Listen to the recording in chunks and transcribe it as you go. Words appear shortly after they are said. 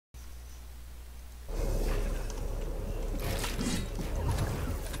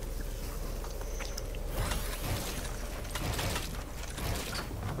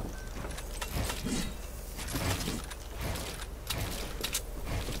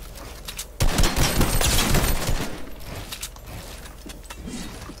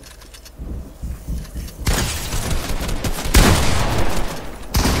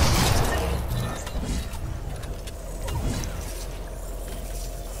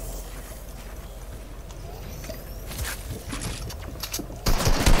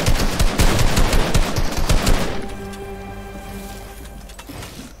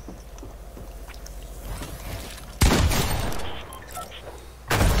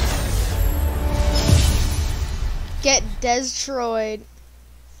Get destroyed.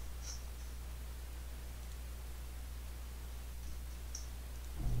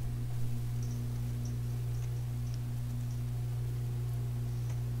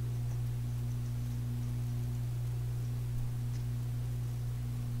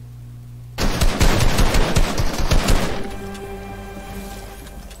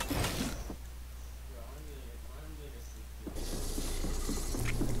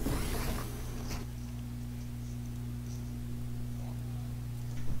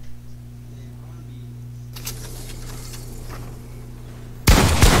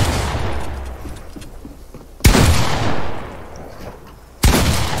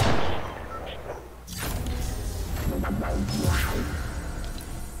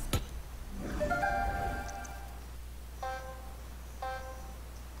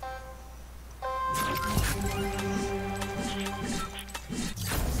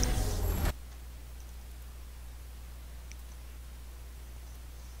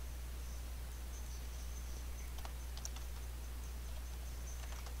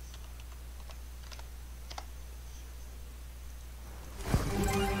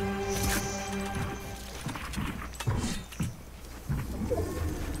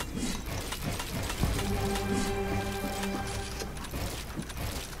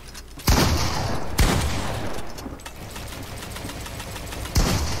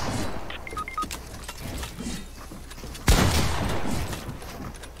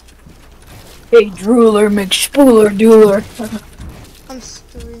 Hey, drooler, McSpooler, doer. I'm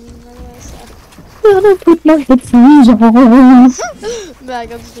streaming by the way, so. Gotta put my headphones on.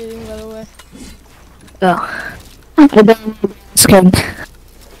 Back, I'm streaming by the way. Oh. I don't skin.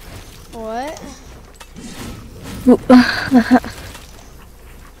 What?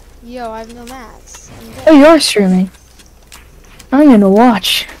 Yo, I have no mats. Oh, you are streaming. I'm gonna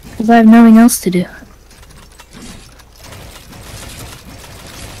watch, because I have nothing else to do.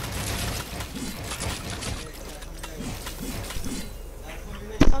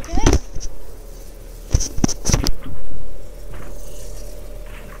 Okay.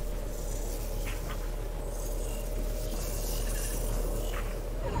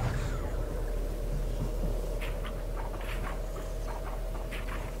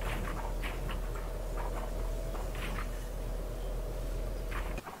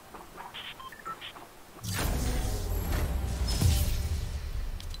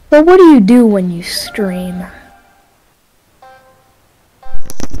 But what do you do when you stream?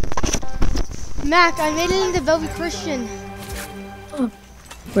 Mac, I made it into Velvet Christian. Oh,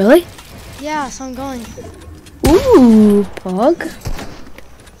 really? Yeah, so I'm going. Ooh, Pog.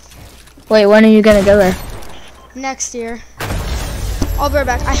 Wait, when are you gonna go there? Next year. I'll be right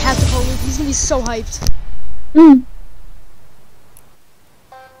back. I have to call Luke. He's gonna be so hyped. Hmm.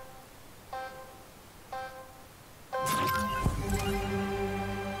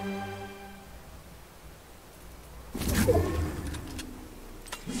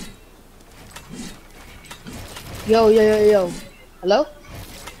 Yo. Hello?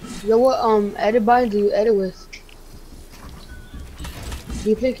 Yo, what edit bind do you edit with? Do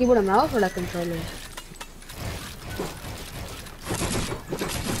you play keyboard and mouse or that controller?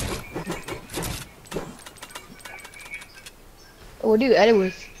 What do you edit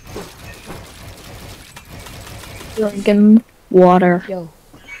with? Drinking water. Yo.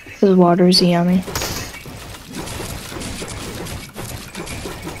 Because water's yummy.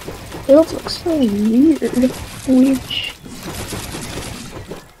 It looks so weird. Which...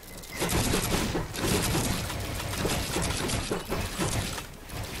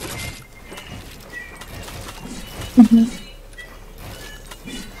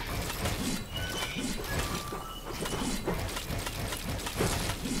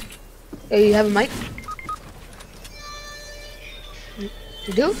 Hey, you have a mic?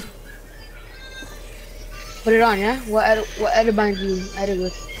 You do? Put it on, yeah? What edit bind do you edit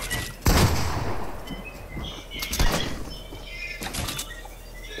with?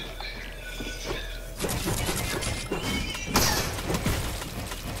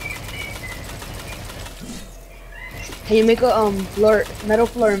 Can you make a metal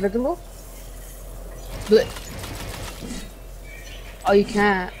floor invisible? Do it. Oh, you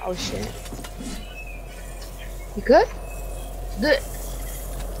can't. Oh shit. You could? Do it.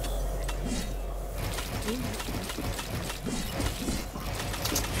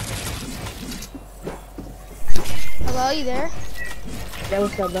 Hello, you there? Yeah,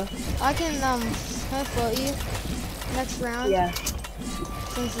 what's up, bro? Can I float you next round? Yeah.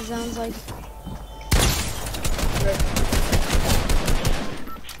 Since it sounds like.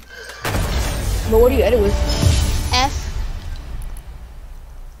 But what do you edit with? F.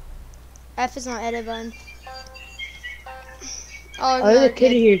 F is not edit button. Oh, Oh, there's a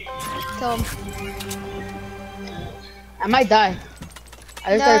kid here. Kill him. I might die.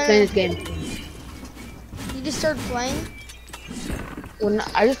 I just started playing this game. You just started playing? When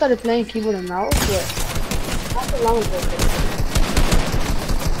I just started playing keyboard and mouse, but not so long ago.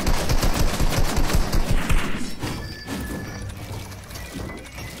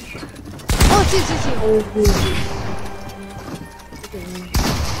 Oh, two.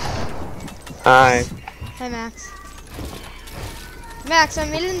 Hi. Hi, Max. Max, I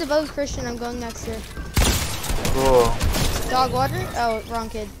made it into both Christian. I'm going next year. Cool. Dog water? Oh, wrong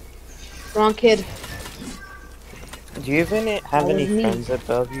kid. Wrong kid. Do you even have any me. friends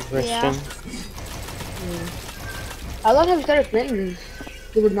above you, Christian? How long have you started playing this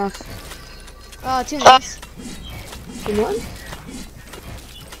keyboard mouse? 2 months. 2 months?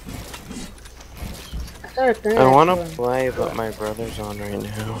 I started playing. I want to play, but my brother's on right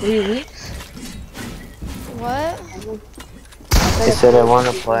now. 3 weeks. What? I said I want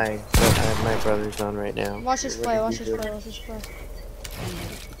to play, but my brother's on right now. Watch this play.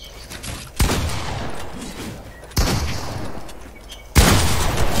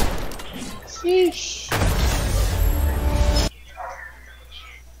 Sheesh.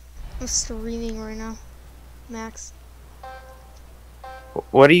 I'm screaming right now. Max.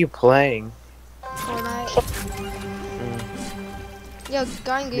 What are you playing? Fortnite. Yo,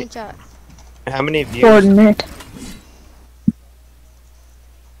 guy in game chat. How many views? Fortnit.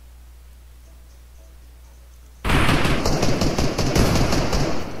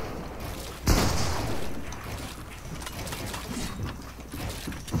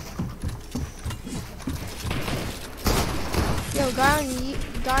 Yo, guy in game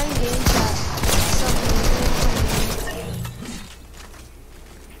chat. Something.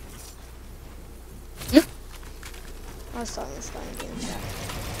 I was talking to this guy in game chat.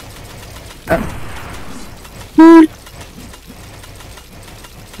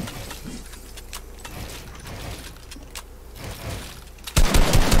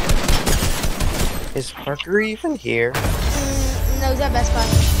 Is Parker even here? No, he's at Best Buy.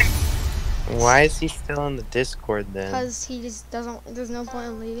 Why is he still on the Discord then? Because he just doesn't, there's no point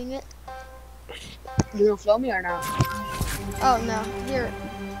in leaving it. You gonna flow me or not? Oh, no. Here.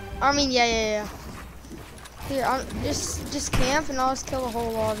 I mean, yeah. Here, I'll just camp and I'll just kill the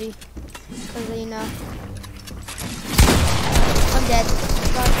whole lobby. Because, you know. I'm dead.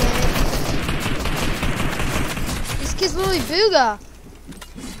 God damn it. This kid's literally booga.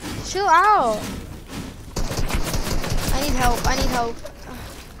 Chill out. I need help.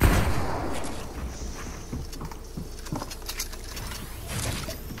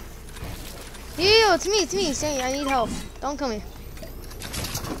 Yo, it's me, saying I need help. Don't kill me.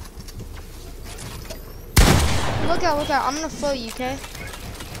 Look out, I'm gonna float you, okay?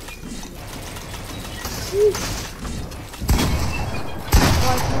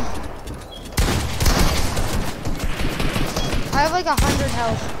 I have like 100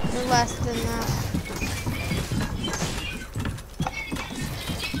 health, or less than that.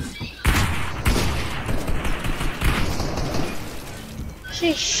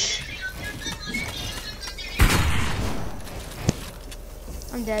 Sheesh.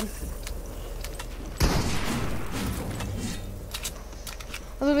 I'm dead.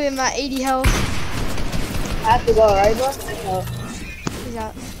 I'm literally at my 80 health. I have to go, right, bro? No. He's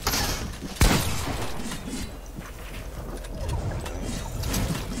out.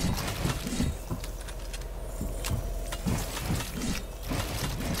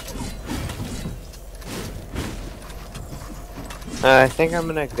 I think I'm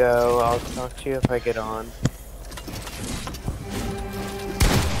gonna go. I'll talk to you if I get on.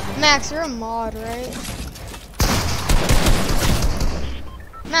 Max, you're a mod, right?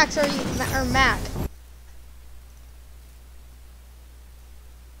 Max, are you, or Mac?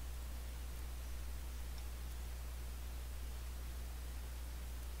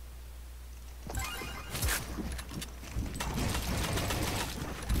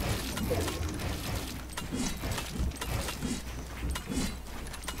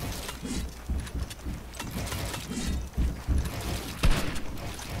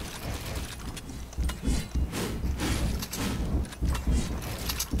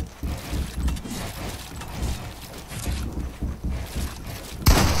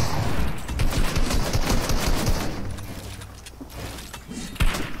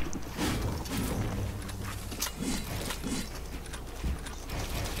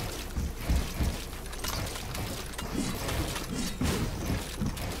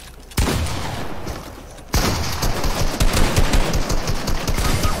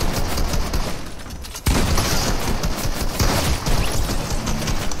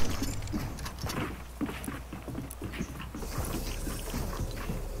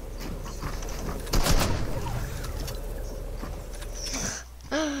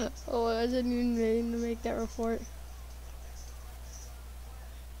 didn't even mean to make that report.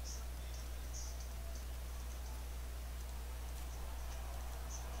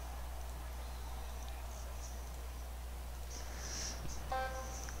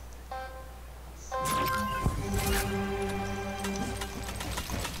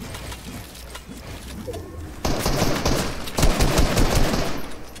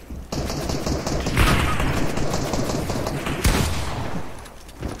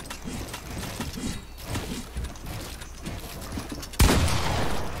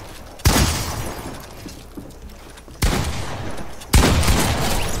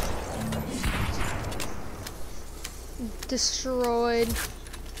 Destroyed.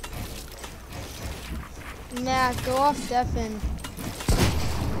 Nah, go off deafen.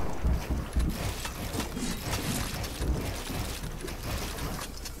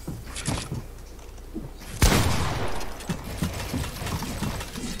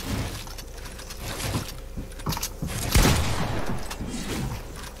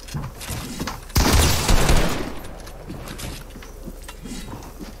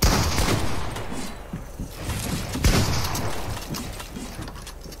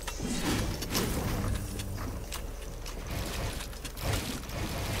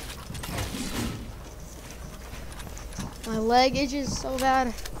 My leg itches so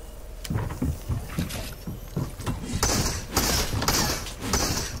bad.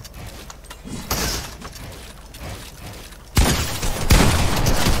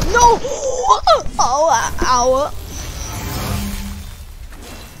 No! Oh, ow.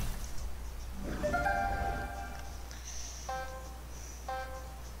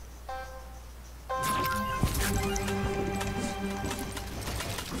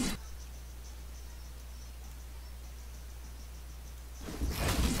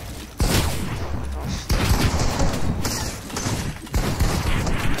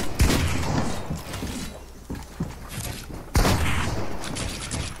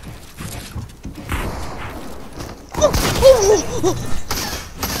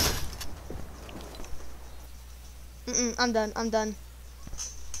 I'm done. I'm done.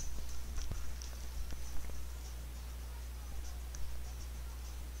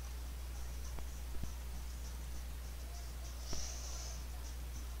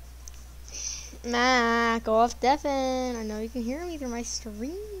 Nah, go off deafen. I know you can hear me through my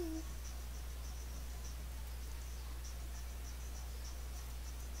stream.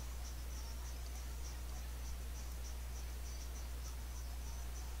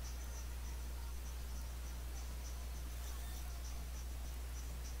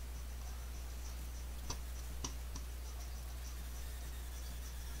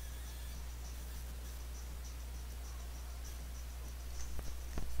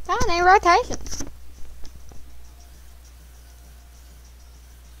 Tiny rotations.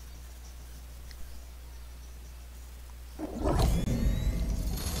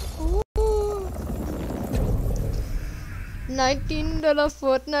 Ooh. $19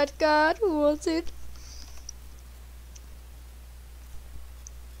 Fortnite card, what's it?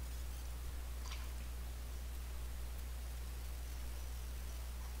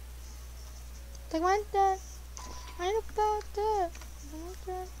 Take one that. I about that.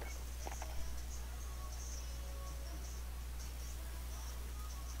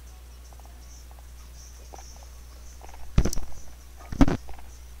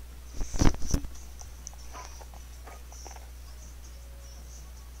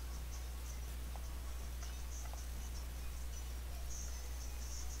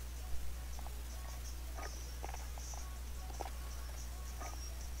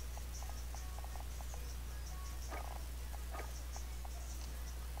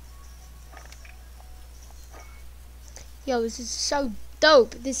 Yo, this is so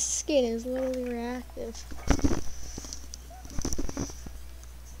dope. This skin is literally reactive.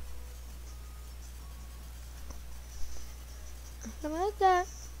 I like that.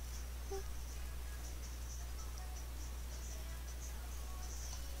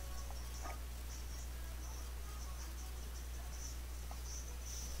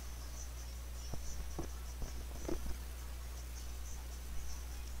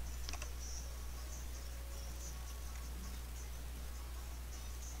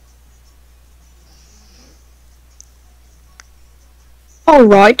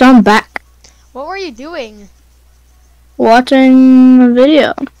 Alright, I'm back. What were you doing? Watching a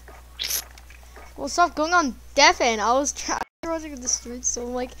video. Well, stop going on deafen. I was running the streets, so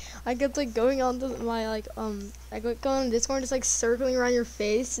like I kept like going on to my I go on Discord, just like circling around your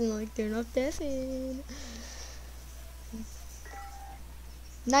face and like turn off deafen.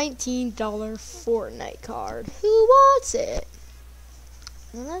 $19 Fortnite card. Who wants it?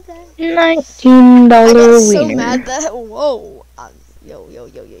 Okay. $19 I got so wiener. mad that whoa.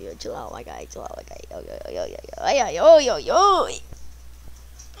 Yo, chill out, my guy, chill out, my guy. Yo.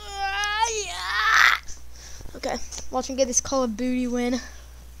 Okay, watch me get this Call of Duty win.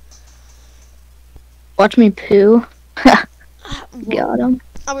 Watch me poo. Whoa. Got him.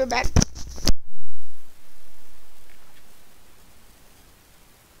 I'll be back.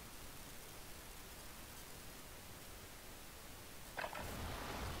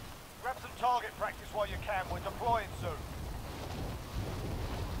 Grab some target practice while you can. We're deploying soon.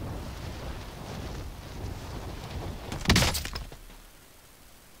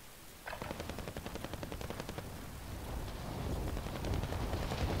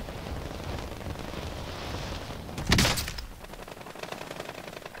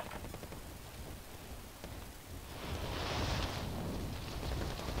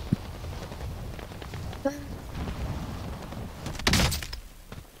 Oh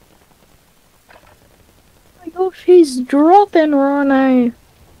my gosh, he's dropping Ronnie.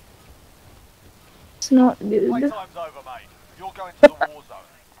 It's not good. Playtime's over, mate. You're going to the war zone.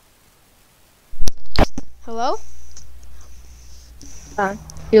 Hello?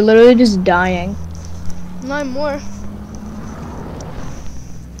 You're literally just dying. Not more.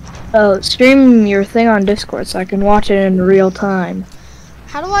 Oh, stream your thing on Discord so I can watch it in real time.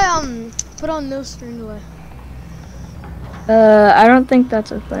 How do I put on no stream delay? I don't think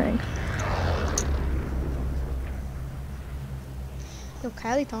that's a thing. Yo,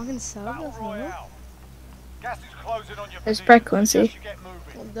 Kylie talking sub. Battle Royale. Gas is closing on your There's position. frequency. Suggest you get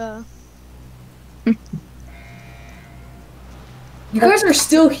moving. Well, duh. You guys are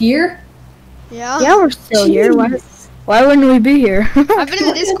still here? Yeah. Yeah, we're still here. Why wouldn't we be here? I've been in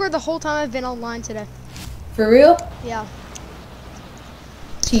the Discord the whole time I've been online today. For real? Yeah.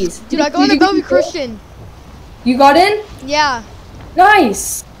 Jeez. Dude, I go into Bellevue Christian. You got in? Yeah.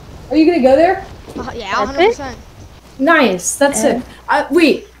 Nice. Are you gonna go there? Yeah, That's 100%. Nice. That's sick.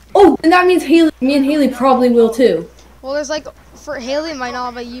 Wait. Oh, and that means Haley. Me and Haley probably will too. Well, there's like, for Haley it might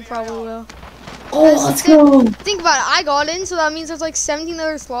not, but you probably will. Oh, let's go. Think about it. I got in, so that means there's like 17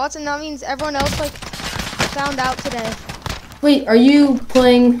 other slots, and that means everyone else like found out today. Wait, are you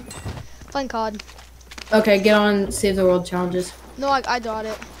playing? Playing COD. Okay, get on Save the World challenges. No, I got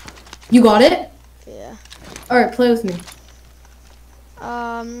it. You got it? Yeah. All right, play with me.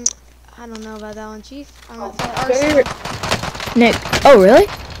 I don't know about that one, Chief. I might play Arsenal. Nick. Oh, really?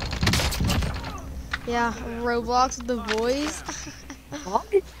 Yeah, Roblox with the boys.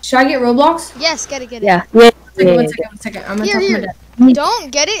 Should I get Roblox? Yes, get it. Yeah. One second. I'm gonna Here, talk to my here. dad.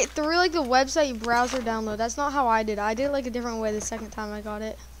 Don't get it through like the website browser download. That's not how I did it. I did it like a different way the second time I got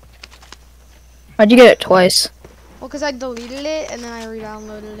it. Why'd you get it twice? Well, because I deleted it and then I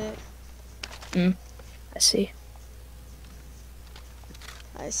re-downloaded it. I see.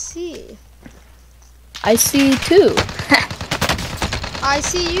 I see. I see too. I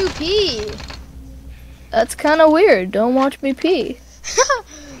see you pee. That's kind of weird. Don't watch me pee.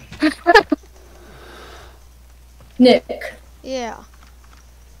 Nick. Yeah.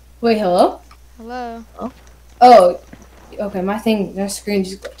 Wait, hello? Hello. Oh, okay. My screen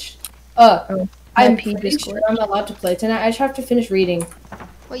just glitched. I'm pee pretty Discord. sure I'm allowed to play tonight. I just have to finish reading.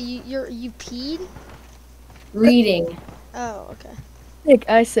 Wait, you peed? Reading. Oh, okay. Nick,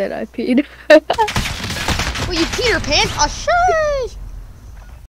 I said I peed. Well, you peed your pants? Oh, shush!